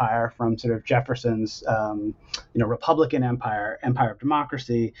of empire, from sort of Jefferson's Republican empire of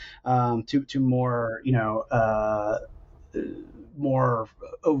democracy, to more more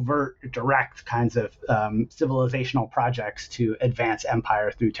overt, direct kinds of civilizational projects to advance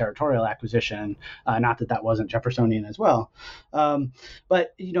empire through territorial acquisition. Not that wasn't Jeffersonian as well.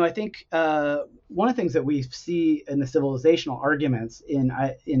 But I think one of the things that we see in the civilizational arguments in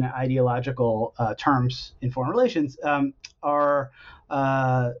ideological terms in foreign relations are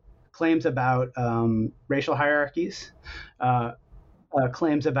claims about racial hierarchies,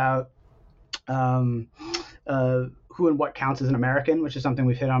 claims about who and what counts as an American, which is something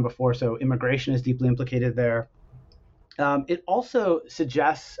we've hit on before. So immigration is deeply implicated there. It also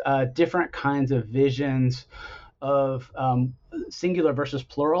suggests different kinds of visions of singular versus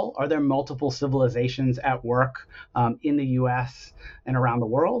plural. Are there multiple civilizations at work in the U.S. and around the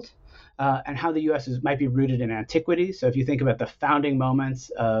world? And how the U.S. might be rooted in antiquity. So if you think about the founding moments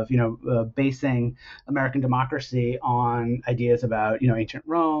of, basing American democracy on ideas about, ancient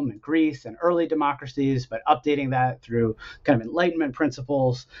Rome and Greece and early democracies, but updating that through kind of Enlightenment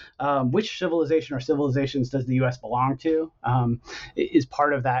principles, which civilization or civilizations does the U.S. belong to, is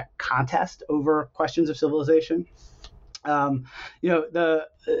part of that contest over questions of civilization.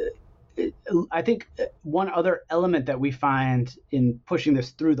 I think one other element that we find in pushing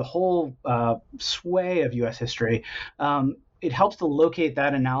this through the whole sway of U.S. history, it helps to locate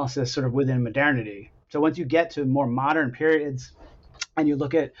that analysis sort of within modernity. So once you get to more modern periods and you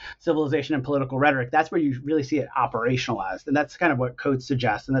look at civilization and political rhetoric, that's where you really see it operationalized. And that's kind of what Coates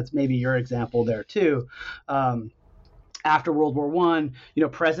suggests. And that's maybe your example there too. After World War I,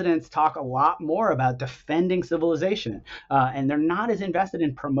 presidents talk a lot more about defending civilization, and they're not as invested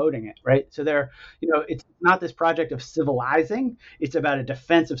in promoting it, right? So it's not this project of civilizing; it's about a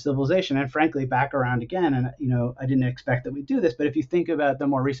defense of civilization. And frankly, back around again, and I didn't expect that we'd do this, but if you think about the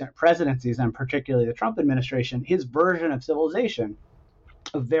more recent presidencies, and particularly the Trump administration, his version of civilization,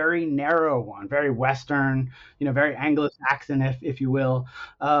 a very narrow one, very Western, very Anglo-Saxon, if you will,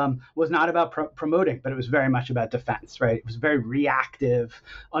 was not about promoting, but it was very much about defense, right? It was very reactive,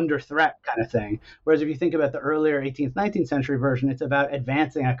 under threat kind of thing. Whereas if you think about the earlier 18th, 19th century version, it's about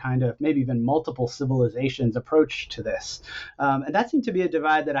advancing a kind of maybe even multiple civilizations approach to this. And that seemed to be a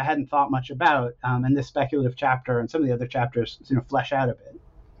divide that I hadn't thought much about. And this speculative chapter and some of the other chapters flesh out a bit.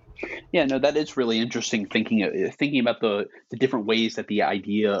 Yeah, no, that is really interesting. Thinking about the different ways that the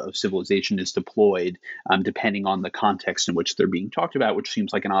idea of civilization is deployed, depending on the context in which they're being talked about, which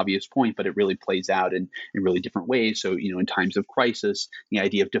seems like an obvious point, but it really plays out in really different ways. So, in times of crisis, the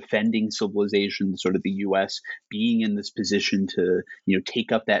idea of defending civilization, sort of the U.S. being in this position to,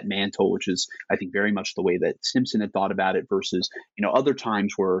 take up that mantle, which is, I think, very much the way that Stimson had thought about it, versus, other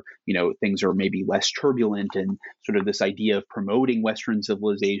times where, things are maybe less turbulent, and sort of this idea of promoting Western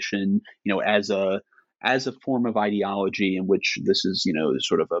civilization, as a form of ideology in which this is,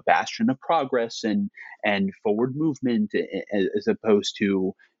 sort of a bastion of progress and forward movement, as opposed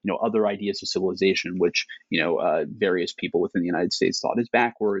to, other ideas of civilization, which, various people within the United States thought is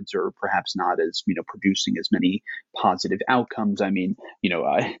backwards, or perhaps not as, producing as many positive outcomes. I mean,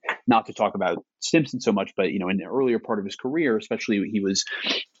 not to talk about Stimson so much, but, in the earlier part of his career, especially, he was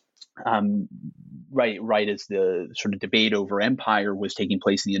right as the sort of debate over empire was taking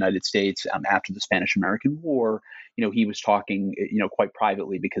place in the United States after the Spanish-American War. He was talking, quite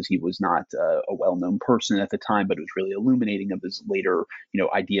privately, because he was not a well-known person at the time, but it was really illuminating of his later,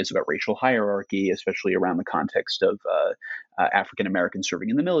 ideas about racial hierarchy, especially around the context of African Americans serving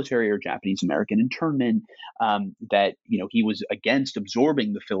in the military or Japanese American internment. That he was against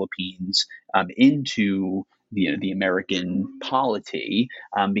absorbing the Philippines into the American polity,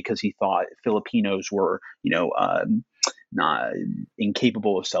 because he thought Filipinos were, not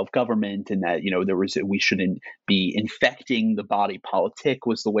incapable of self-government, and that we shouldn't be infecting the body politic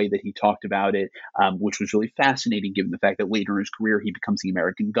was the way that he talked about it, which was really fascinating given the fact that later in his career he becomes the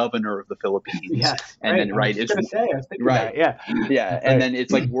American governor of the Philippines. Yes, and right. then right I was thinking right that, yeah. yeah Right. and then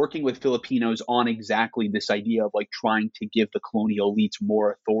it's like working with Filipinos on exactly this idea of like trying to give the colonial elites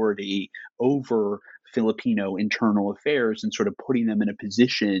more authority over Filipino internal affairs and sort of putting them in a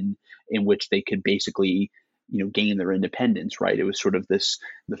position in which they could basically gain their independence. Right, it was sort of this,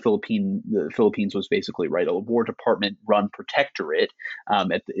 the Philippines was basically, right, a War Department run protectorate,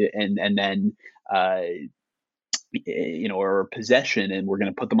 and then or possession, and we're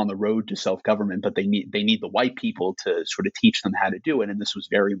going to put them on the road to self-government, but they need the white people to sort of teach them how to do it. And this was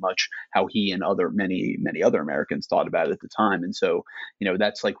very much how he and many other Americans thought about it at the time. And so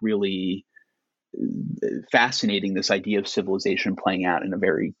that's like really fascinating, this idea of civilization playing out in a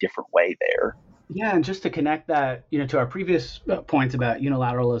very different way there. Yeah, and just to connect that, to our previous points about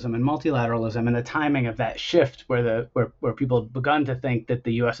unilateralism and multilateralism and the timing of that shift, where people have begun to think that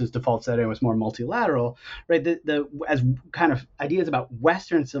the U.S.'s default setting was more multilateral, right? As kind of ideas about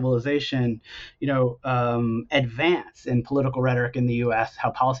Western civilization, advance in political rhetoric in the U.S.,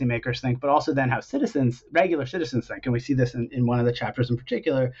 how policymakers think, but also then how regular citizens think, and we see this in one of the chapters in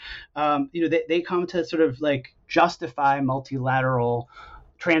particular. They come to sort of like justify multilateral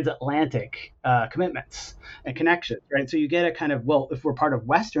transatlantic commitments and connections, right? So you get a kind of, well, if we're part of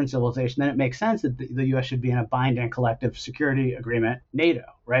Western civilization, then it makes sense that the U.S. should be in a binding collective security agreement, NATO,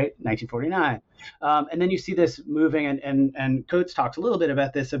 right? 1949. And then you see this moving, and Coates talks a little bit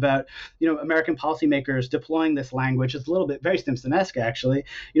about this, about, American policymakers deploying this language. It's a little bit very Simpson-esque, actually,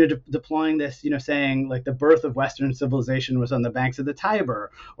 deploying this, saying like the birth of Western civilization was on the banks of the Tiber,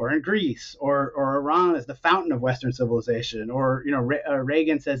 or in Greece, or Iran is the fountain of Western civilization, or,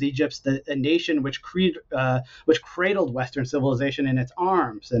 Reagan says Egypt's a nation which cradled Western civilization in its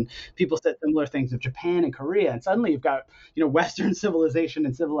arms. And people said similar things of Japan and Korea. And suddenly you've got, Western civilization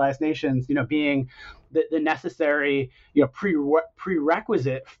and civilized nations, being the necessary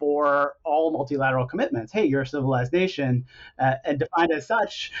prerequisite for all multilateral commitments. Hey, you're a civilized nation, and defined as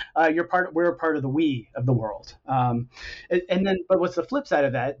such, we're part of the we of the world. And then, but what's the flip side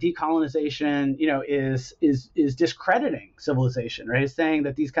of that? Decolonization, is discrediting civilization, right? It's saying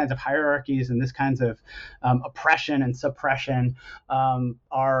that these kinds of hierarchies and this kinds of oppression and suppression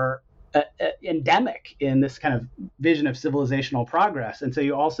are endemic in this kind of vision of civilizational progress. And so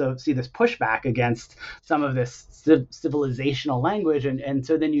you also see this pushback against some of this civilizational language. And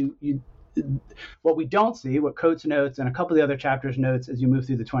so then you what we don't see, what Coates notes and a couple of the other chapters notes as you move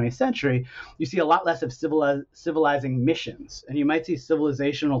through the 20th century, you see a lot less of civilizing missions. And you might see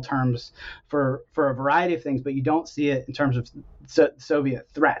civilizational terms for a variety of things, but you don't see it in terms of Soviet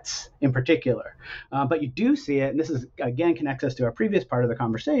threats in particular. But you do see it, and this is, again, connects us to our previous part of the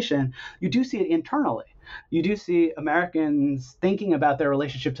conversation, you do see it internally. You do see Americans thinking about their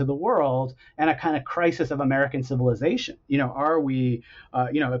relationship to the world and a kind of crisis of American civilization. Are we,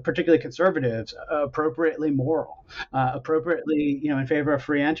 particularly conservatives, appropriately moral, appropriately, in favor of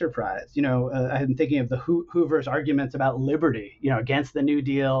free enterprise? I'm thinking of the Hoover's arguments about liberty, against the New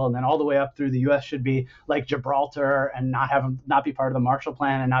Deal, and then all the way up through the U.S. should be like Gibraltar and not be part of the Marshall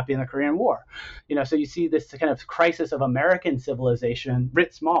Plan and not be in the Korean War. So you see this kind of crisis of American civilization,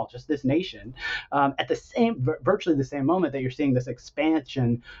 writ small, just this nation, at the virtually the same moment that you're seeing this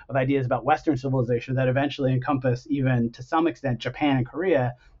expansion of ideas about Western civilization that eventually encompass, even to some extent, Japan and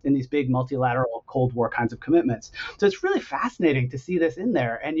Korea in these big multilateral Cold War kinds of commitments. So it's really fascinating to see this in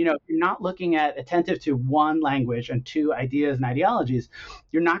there. And, if you're not looking at attentive to one language and two ideas and ideologies,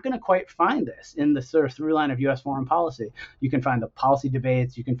 you're not going to quite find this in the sort of through line of U.S. foreign policy. You can find the policy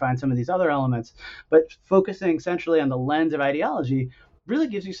debates, you can find some of these other elements, but focusing centrally on the lens of ideology really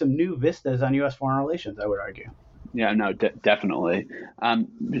gives you some new vistas on U.S. foreign relations, I would argue. Yeah, no, definitely.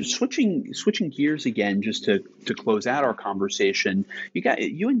 Switching gears again, just to close out our conversation,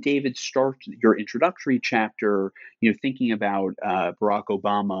 you and David start your introductory chapter, thinking about Barack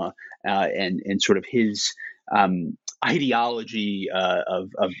Obama and sort of his ideology of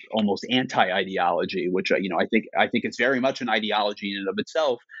almost anti-ideology, which I think it's very much an ideology in and of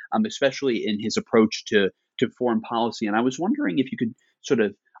itself, especially in his approach to foreign policy. And I was wondering if you could sort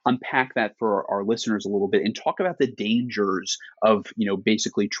of unpack that for our listeners a little bit and talk about the dangers of,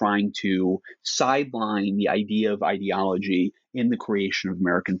 basically trying to sideline the idea of ideology in the creation of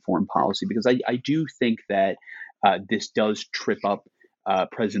American foreign policy, because I do think that this does trip up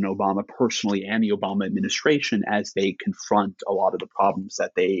President Obama personally and the Obama administration as they confront a lot of the problems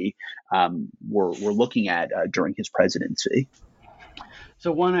that they were looking at during his presidency.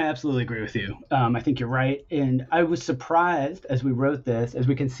 So one, I absolutely agree with you. I think you're right. And I was surprised as we wrote this, as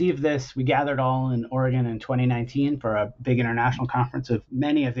we conceived this, we gathered all in Oregon in 2019 for a big international conference of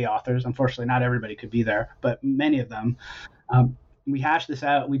many of the authors. Unfortunately, not everybody could be there, but many of them. We hashed this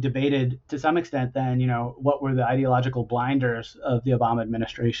out. We debated to some extent then, what were the ideological blinders of the Obama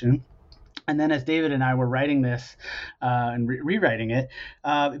administration. And then as David and I were writing this and rewriting it,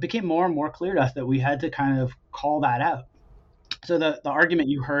 it became more and more clear to us that we had to kind of call that out. So the argument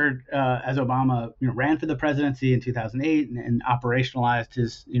you heard as Obama ran for the presidency in 2008 and operationalized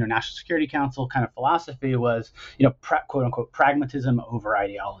his National Security Council kind of philosophy was quote unquote pragmatism over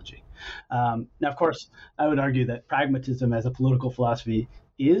ideology. Now, of course, I would argue that pragmatism as a political philosophy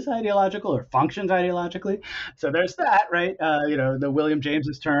is ideological or functions ideologically. So there's that, right? The William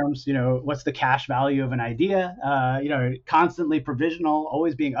James's terms, what's the cash value of an idea? Constantly provisional,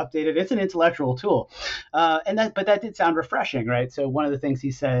 always being updated. It's an intellectual tool. But that did sound refreshing, right? So one of the things he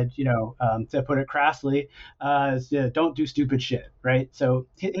said, to put it crassly, is don't do stupid shit, right? So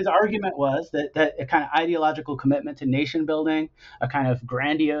his argument was that a kind of ideological commitment to nation building, a kind of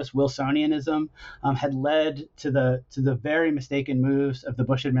grandiose Wilsonianism, had led to the very mistaken moves of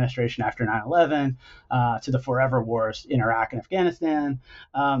the Bush administration after 9/11, to the forever wars in Iraq and Afghanistan.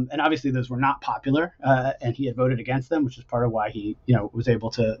 And obviously those were not popular, and he had voted against them, which is part of why he was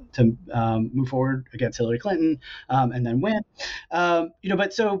able to move forward against Hillary Clinton and then win.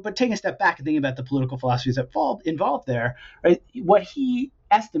 But taking a step back and thinking about the political philosophies involved there, right? What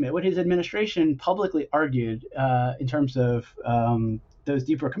his administration publicly argued in terms of those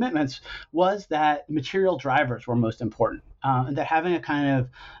deeper commitments was that material drivers were most important, and that having a kind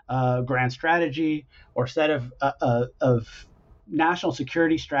of grand strategy or set of national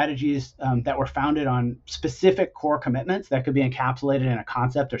security strategies that were founded on specific core commitments that could be encapsulated in a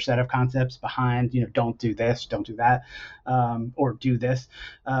concept or set of concepts behind, don't do this, don't do that, or do this,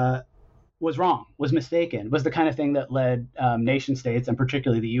 was wrong, was mistaken, was the kind of thing that led nation states, and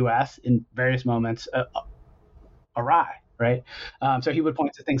particularly the U.S., in various moments awry. Right. So he would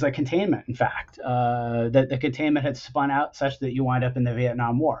point to things like containment, in fact, that the containment had spun out such that you wind up in the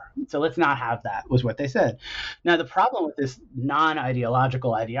Vietnam War. So let's not have that, was what they said. Now, the problem with this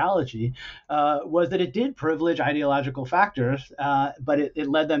non-ideological ideology was that it did privilege ideological factors, but it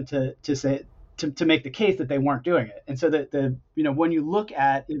led them to make the case that they weren't doing it. And so when you look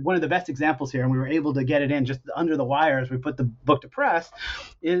at one of the best examples here, and we were able to get it in just under the wire as we put the book to press,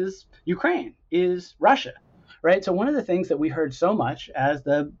 is Ukraine, is Russia. Right. So one of the things that we heard so much as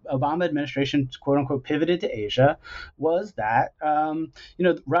the Obama administration, quote unquote, pivoted to Asia was that,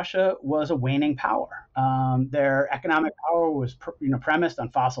 Russia was a waning power. Their economic power was, premised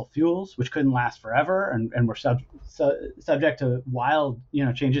on fossil fuels, which couldn't last forever and were subject to wild,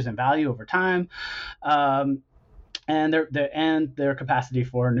 changes in value over time. And their capacity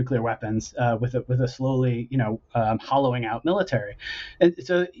for nuclear weapons with a slowly hollowing out military, and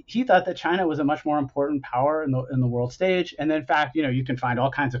so he thought that China was a much more important power in the world stage. And in fact, you can find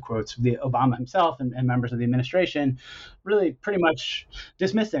all kinds of quotes from the Obama himself and members of the administration, really pretty much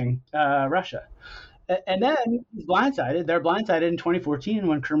dismissing Russia. And then he's blindsided. They're blindsided in 2014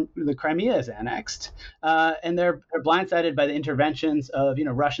 when the Crimea is annexed, and they're blindsided by the interventions of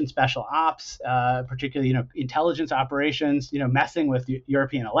Russian special ops, particularly intelligence operations, messing with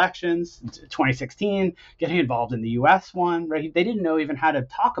European elections. 2016, getting involved in the U.S. one. Right? They didn't know even how to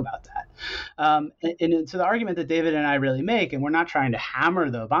talk about that. And so the argument that David and I really make, and we're not trying to hammer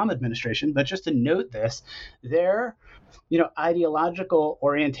the Obama administration, but just to note this, their ideological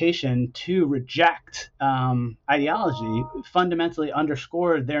orientation to reject ideology fundamentally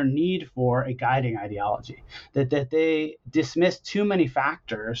underscored their need for a guiding ideology, that they dismissed too many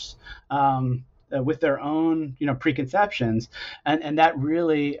factors with their own preconceptions, and that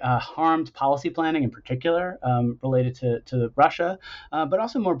really harmed policy planning in particular related to Russia, but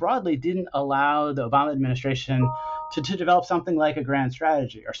also more broadly didn't allow the Obama administration to develop something like a grand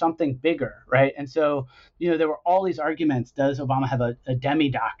strategy or something bigger, right? And so, there were all these arguments. Does Obama have a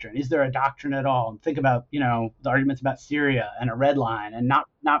demi-doctrine? Is there a doctrine at all? And think about, the arguments about Syria and a red line and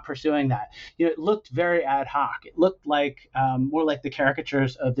not pursuing that. It looked very ad hoc. It looked like more like the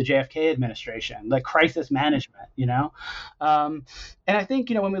caricatures of the JFK administration, like crisis management, And I think,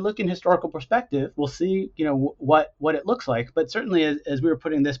 when we look in historical perspective, we'll see, what it looks like. But certainly as we were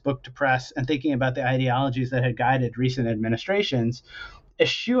putting this book to press and thinking about the ideologies that had guided recent administrations,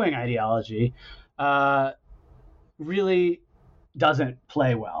 eschewing ideology really doesn't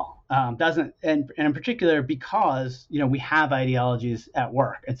play well. doesn't, and in particular because we have ideologies at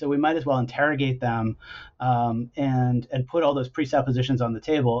work, and so we might as well interrogate them, and put all those presuppositions on the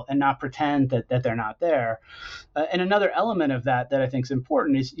table and not pretend that they're not there. And another element of that I think is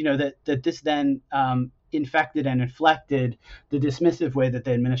important is that this then infected and inflected the dismissive way that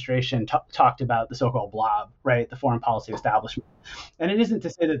the administration talked about the so-called blob, right, the foreign policy establishment. And it isn't to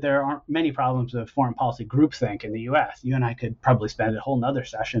say that there aren't many problems of foreign policy groupthink in the U.S. You and I could probably spend a whole nother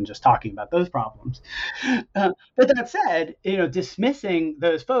session just talking about those problems. But that said, dismissing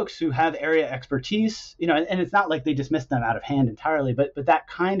those folks who have area expertise, and it's not like they dismiss them out of hand entirely, but that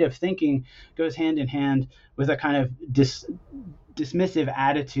kind of thinking goes hand in hand with a kind of dismissive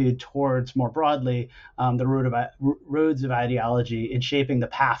attitude towards, more broadly, the roads of ideology in shaping the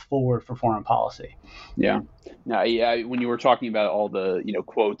path forward for foreign policy. Yeah. Yeah. When you were talking about all the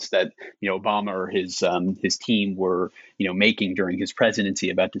quotes that Obama or his team were making during his presidency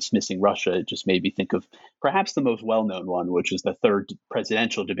about dismissing Russia, it just made me think of perhaps the most well-known one, which is the third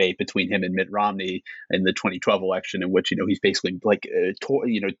presidential debate between him and Mitt Romney in the 2012 election, in which he's basically like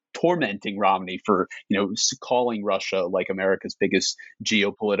tormenting Romney for calling Russia like America's biggest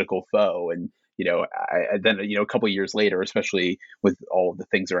geopolitical foe. And then a couple of years later, especially with all of the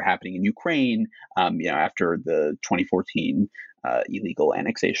things that are happening in Ukraine, after the 2014 illegal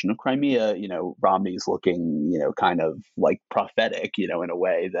annexation of Crimea, Romney's looking, kind of like prophetic, in a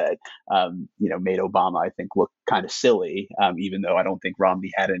way that, made Obama, I think, look kind of silly, even though I don't think Romney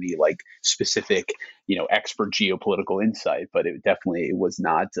had any like specific, expert geopolitical insight, but it definitely was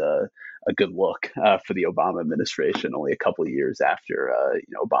not a good look for the Obama administration. Only a couple of years after,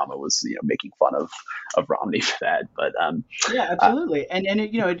 Obama was, making fun of Romney for that. But yeah, absolutely, and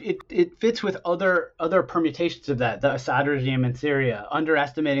it fits with other permutations of that. The Assad regime in Syria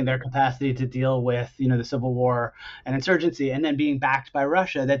underestimating their capacity to deal with the civil war and insurgency, and then being backed by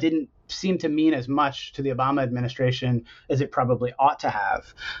Russia. That didn't seem to mean as much to the Obama administration as it probably ought to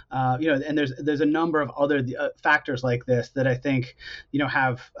have. And there's a number of other factors like this that I think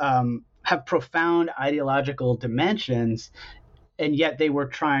have profound ideological dimensions, and yet they were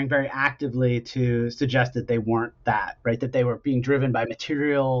trying very actively to suggest that they weren't that, right? That they were being driven by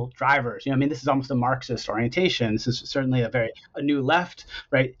material drivers. This is almost a Marxist orientation. This is certainly a new left,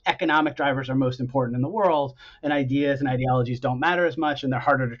 right? Economic drivers are most important in the world, and ideas and ideologies don't matter as much, and they're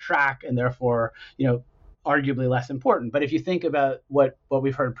harder to track, and therefore, arguably less important. But if you think about what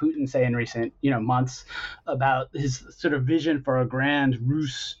we've heard Putin say in recent months about his sort of vision for a grand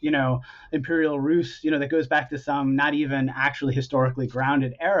Rus, imperial Rus, that goes back to some not even actually historically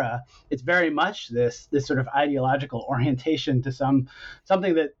grounded era, it's very much this sort of ideological orientation to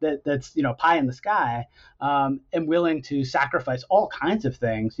something that's pie in the sky, and willing to sacrifice all kinds of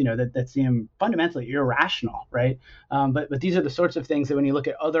things that seem fundamentally irrational, right? But these are the sorts of things that when you look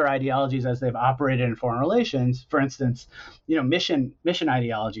at other ideologies as they've operated in foreign relations, for instance, mission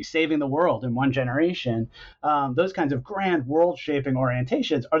ideology, saving the world in one generation, those kinds of grand world-shaping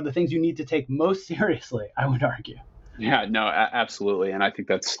orientations are the things you need to take most seriously, I would argue. Yeah, no, absolutely. And I think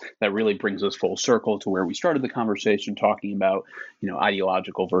that really brings us full circle to where we started the conversation, talking about,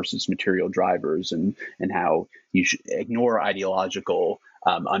 ideological versus material drivers, and how you should ignore ideological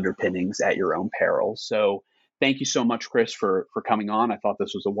underpinnings at your own peril. So thank you so much, Chris, for coming on. I thought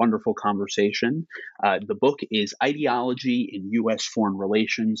this was a wonderful conversation. The book is Ideology in U.S. Foreign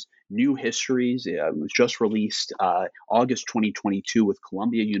Relations, New Histories. It was just released August 2022 with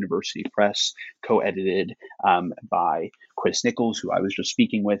Columbia University Press, co-edited by Chris Nichols, who I was just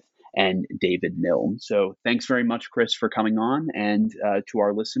speaking with, and David Milne. So thanks very much, Chris, for coming on. And to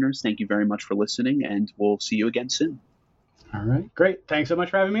our listeners, thank you very much for listening, and we'll see you again soon. All right. Great. Thanks so much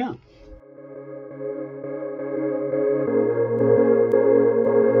for having me on.